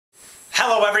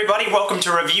Hello everybody, welcome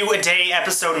to Review a Day,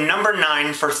 episode number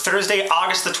 9 for Thursday,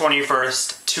 August the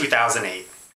 21st, 2008.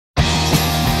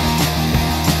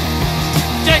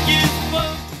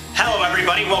 Hello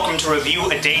everybody, welcome to Review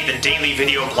a Day, the daily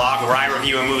video blog where I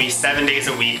review a movie 7 days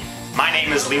a week. My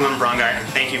name is Leland Brungart and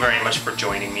thank you very much for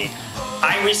joining me.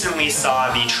 I recently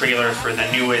saw the trailer for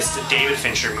the newest David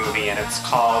Fincher movie and it's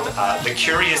called The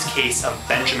Curious Case of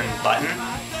Benjamin Button.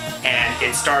 And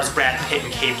it stars Brad Pitt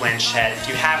and Cate Blanchett. If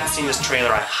you haven't seen this trailer,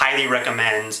 I highly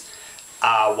recommend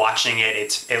watching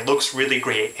it. It looks really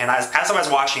great. And as I was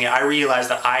watching it, I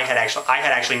realized that I had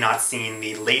actually not seen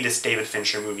the latest David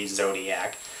Fincher movie,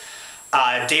 Zodiac.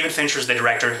 David Fincher is the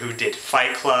director who did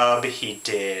Fight Club. He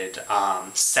did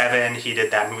Seven. He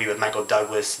did that movie with Michael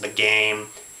Douglas, The Game,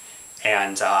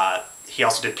 and he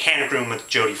also did Panic Room with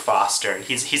Jodie Foster.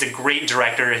 He's a great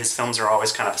director. His films are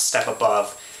always kind of a step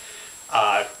above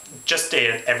just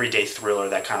an everyday thriller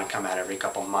that kind of come out every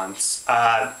couple months.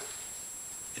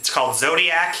 It's called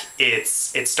Zodiac. It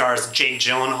stars Jake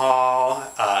Gyllenhaal,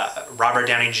 Robert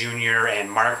Downey Jr., and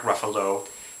Mark Ruffalo.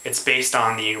 It's based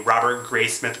on the Robert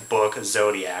Graysmith book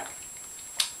Zodiac.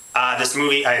 This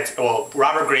movie,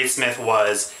 Robert Graysmith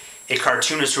was a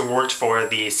cartoonist who worked for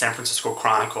the San Francisco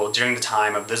Chronicle during the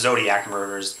time of the Zodiac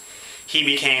murders. He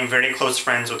became very close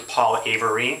friends with Paul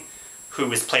Avery, who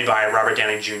was played by Robert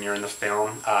Downey Jr. in the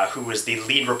film, who was the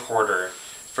lead reporter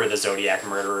for the Zodiac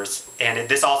murderers. And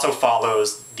this also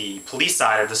follows the police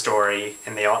side of the story,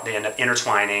 and they end up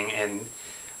intertwining. And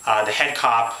the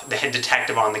head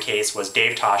detective on the case was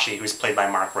Dave Toschi, who's played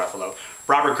by Mark Ruffalo.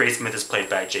 Robert Graysmith is played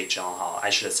by Jake Gyllenhaal.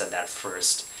 I should have said that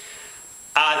first.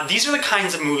 These are the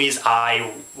kinds of movies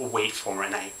I wait for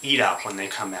and I eat up when they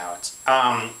come out.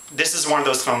 This is one of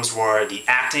those films where the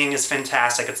acting is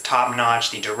fantastic, it's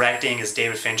top-notch, the directing is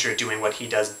David Fincher doing what he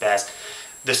does best.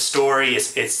 The story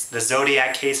it's the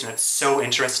Zodiac case and it's so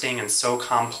interesting and so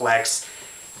complex,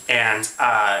 and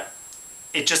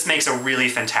it just makes a really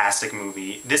fantastic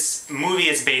movie. This movie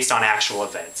is based on actual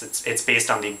events. It's based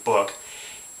on the book,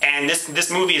 and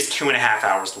this movie is 2.5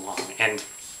 hours long, and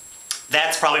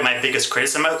that's probably my biggest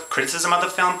criticism of the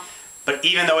film. But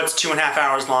even though it's 2.5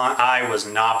 hours long, I was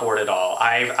not bored at all.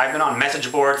 I've been on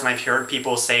message boards and I've heard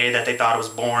people say that they thought it was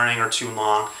boring or too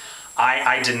long.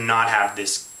 I did not have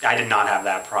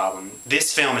that problem.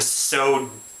 This film is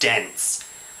so dense.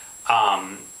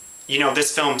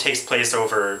 This film takes place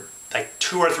over like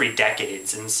 2 or 3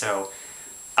 decades, and so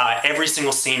every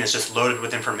single scene is just loaded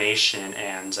with information,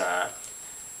 and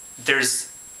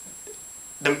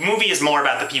the movie is more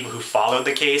about the people who followed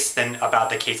the case than about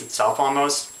the case itself,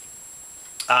 almost.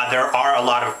 There are a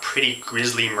lot of pretty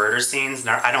grisly murder scenes.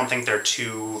 I don't think they're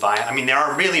too violent. I mean, they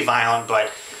are really violent,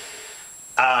 but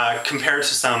compared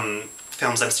to some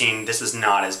films I've seen, this is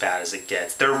not as bad as it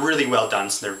gets. They're really well done,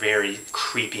 so they're very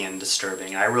creepy and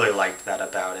disturbing. I really liked that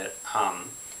about it.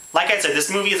 Like I said,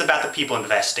 this movie is about the people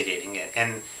investigating it,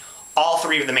 and all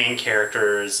 3 of the main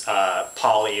characters,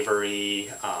 Paul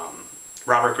Avery,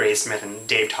 Robert Graysmith, and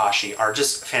Dave Toschi, are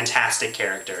just fantastic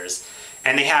characters.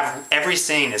 And they have, every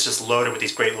scene is just loaded with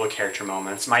these great little character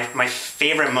moments. My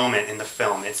favorite moment in the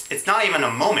film, it's not even a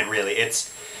moment really,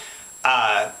 it's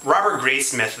Robert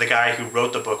Graysmith, the guy who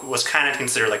wrote the book, was kind of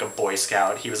considered like a Boy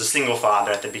Scout. He was a single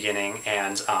father at the beginning,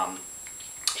 and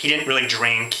he didn't really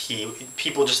drink.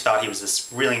 People just thought he was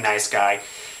this really nice guy.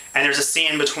 And there's a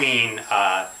scene between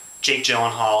Jake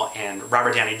Gyllenhaal and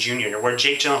Robert Downey Jr. where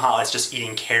Jake Gyllenhaal is just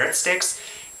eating carrot sticks,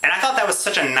 and I thought that was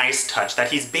such a nice touch, that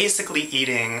he's basically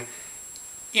eating,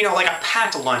 like a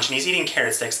packed lunch, and he's eating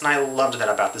carrot sticks, and I loved that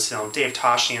about this film. Dave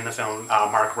Toschi in the film,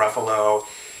 Mark Ruffalo,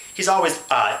 he's always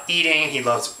eating, he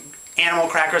loves animal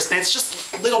crackers, and it's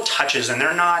just little touches, and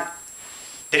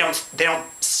they don't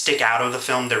stick out of the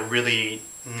film, they're really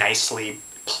nicely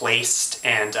placed,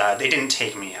 and they didn't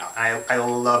take me out. I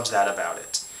loved that about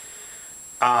it.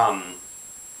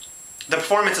 The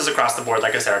performances across the board,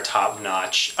 like I said, are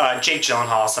top-notch. Jake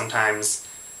Gyllenhaal, sometimes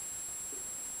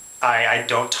I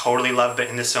don't totally love, but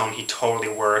in this film he totally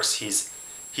works. He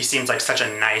seems like such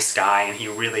a nice guy, and he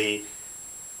really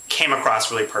came across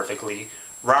really perfectly.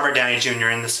 Robert Downey Jr.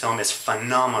 in this film is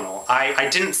phenomenal. I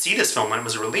didn't see this film when it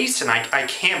was released, and I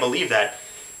can't believe that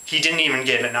he didn't even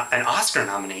get an Oscar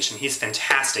nomination. He's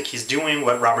fantastic. He's doing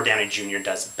what Robert Downey Jr.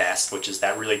 does best, which is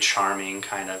that really charming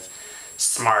kind of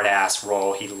smart-ass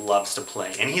role he loves to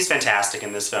play, and he's fantastic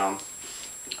in this film.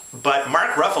 But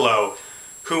Mark Ruffalo,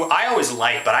 who I always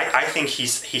like, but I think he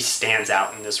stands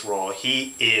out in this role.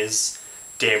 He is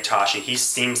Dave Toschi. He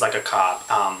seems like a cop.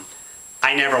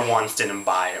 I never once didn't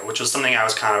buy it, which was something I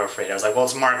was kind of afraid. I was like, well,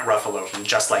 it's Mark Ruffalo from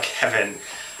Just Like Heaven.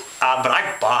 But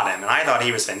I bought him, and I thought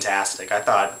he was fantastic. I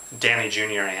thought Downey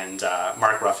Jr. and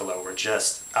Mark Ruffalo were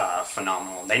just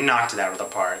phenomenal. They knocked it out of the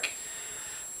park.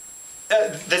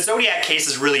 The Zodiac case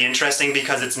is really interesting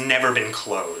because it's never been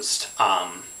closed.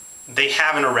 They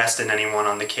haven't arrested anyone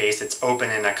on the case. It's open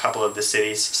in a couple of the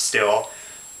cities still.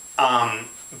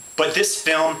 But this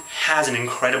film has an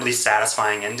incredibly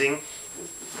satisfying ending.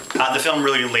 The film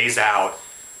really lays out,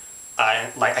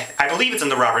 I believe it's in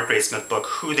the Robert Graysmith book,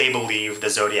 who they believe the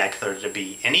Zodiac Killer to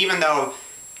be. And even though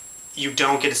you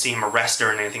don't get to see him arrested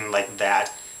or anything like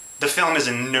that, the film is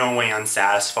in no way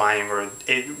unsatisfying, or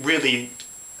it really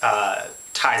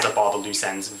ties up all the loose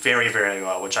ends very, very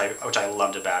well, which I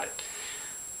loved about it.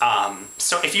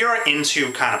 So if you're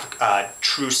into kind of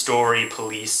true story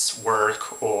police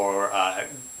work or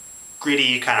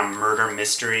gritty kind of murder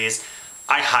mysteries,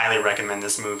 I highly recommend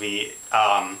this movie.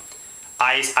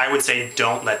 I would say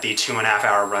don't let the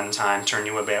 2.5-hour runtime turn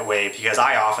you away, because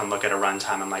I often look at a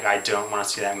runtime, I'm like, I don't want to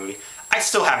see that movie. I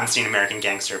still haven't seen American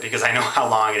Gangster because I know how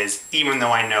long it is, even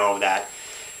though I know that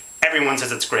everyone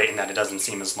says it's great and that it doesn't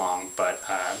seem as long, but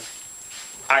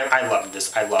I loved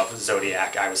this. I love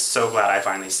Zodiac. I was so glad I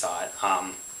finally saw it.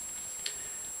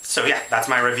 So yeah, that's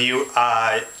my review.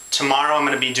 Tomorrow I'm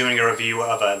going to be doing a review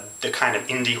of the kind of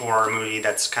indie horror movie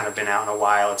that's kind of been out in a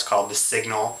while. It's called The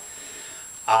Signal.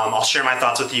 I'll share my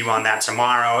thoughts with you on that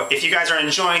tomorrow. If you guys are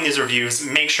enjoying these reviews,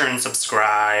 make sure and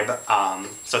subscribe.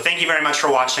 So thank you very much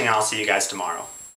for watching, and I'll see you guys tomorrow.